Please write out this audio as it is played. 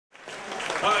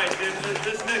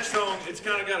This next song, it's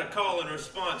kind of got a call and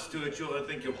response to it. I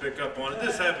think you'll pick up on it.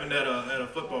 This happened at a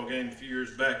football game a few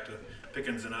years back to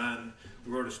Pickens and I, and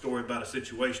we wrote a story about a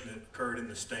situation that occurred in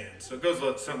the stands. So it goes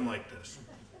something like this.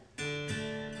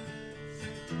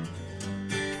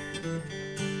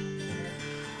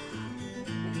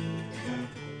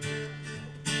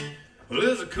 Well, it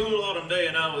was a cool autumn day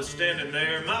and I was standing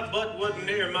there. My butt wasn't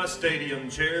near my stadium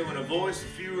chair when a voice a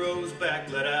few rows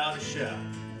back let out a shout.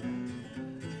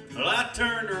 Well, I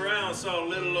turned around, saw a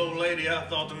little old lady. I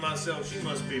thought to myself, she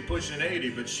must be pushing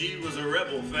 80, but she was a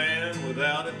Rebel fan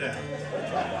without a doubt.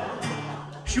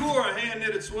 She wore a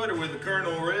hand-knitted sweater with a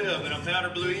Colonel Reb and a powder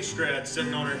blue E-Strat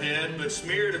sitting on her head, but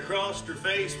smeared across her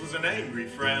face was an angry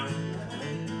frown.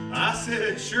 I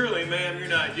said, surely, ma'am, you're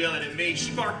not yelling at me.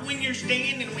 She barked, when you're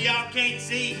standing, we all can't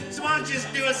see, so why don't you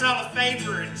just do us all a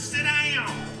favor and sit down?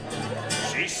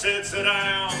 She said, sit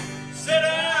down. Sit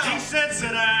down. She said,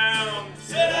 sit down.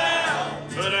 Sit down.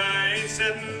 But I ain't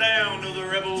sitting down till the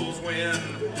Rebels win.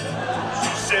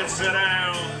 She said, sit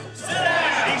down. Sit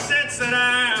down. She said, sit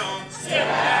down. Sit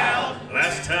down.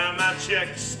 Last time I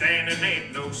checked, standing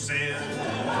ain't no sin.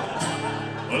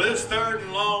 Well, it was 3rd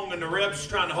and long, and the Rebs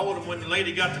trying to hold him when the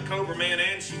lady got the Cobra Man,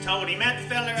 and she told him, that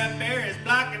fella up there is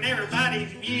blocking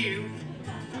everybody's view.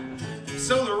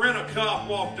 So the rent-a-cop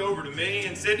walked over to me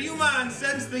and said, do you mind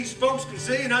sitting so these folks can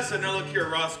see? And I said, no, look here,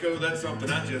 Roscoe, that's something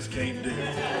I just can't do.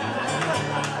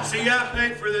 See, I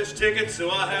paid for this ticket, so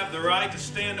I have the right to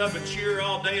stand up and cheer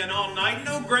all day and all night.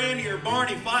 No Granny or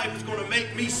Barney Fife is going to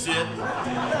make me sit.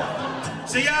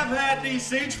 See, I've had these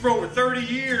seats for over 30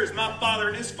 years. My father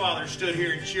and his father stood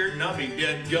here and cheered, and I'll be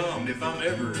dead gummed if I'm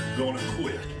ever going to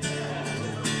quit.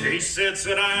 He said,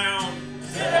 sit down.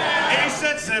 Sit down. He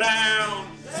said, sit down.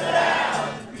 Sit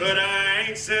down. But I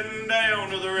ain't sitting down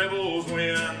till the Rebels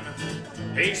win.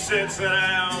 He said, sit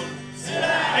down. Sit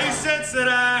down. He said, sit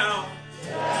down.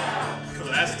 Sit down.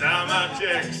 Last time I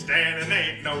checked, standing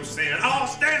ain't no sin. Oh,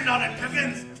 stand on it,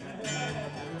 Pickens.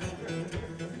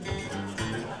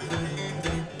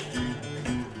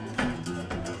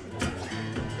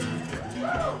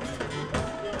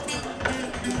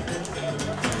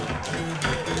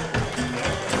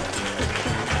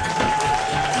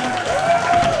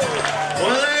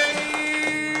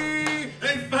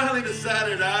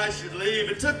 Decided I should leave.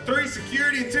 It took 3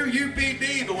 security and 2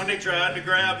 UPD, but when they tried to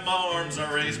grab my arms,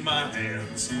 I raised my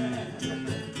hands.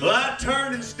 Well, I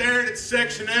turned and stared at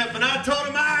Section F, and I told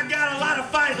them I got a lot of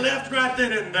fight left right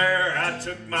then and there. I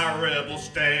took my rebel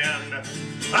stand.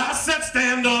 I said,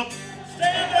 stand up.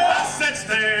 Stand up. I said,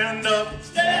 stand up.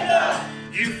 Stand up.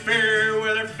 You fair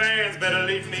weather fans better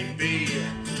leave me be.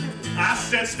 I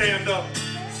said, stand up.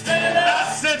 Stand up.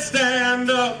 I said, stand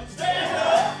up. Stand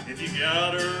up. If you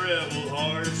got a rebel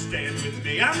heart, stand with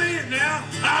me. I mean it now.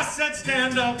 I said,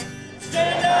 stand up.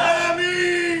 Stand up. I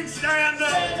mean, stand up.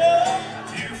 Stand up.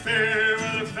 You fair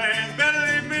weather fans better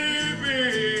leave me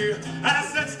be. I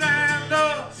said, stand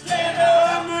up. Stand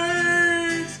up.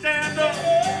 I mean, stand up.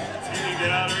 If you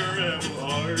got a rebel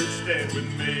heart, stand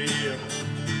with me.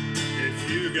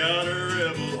 If you got a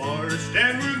rebel heart,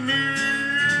 stand with me.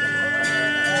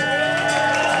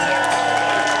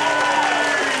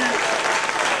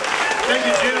 Thank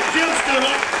you, Jim. Jim stood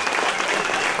up.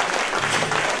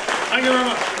 Thank you very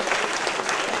much.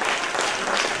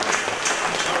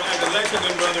 All right, the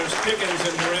Lexington brothers, Pickens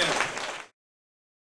and Durant.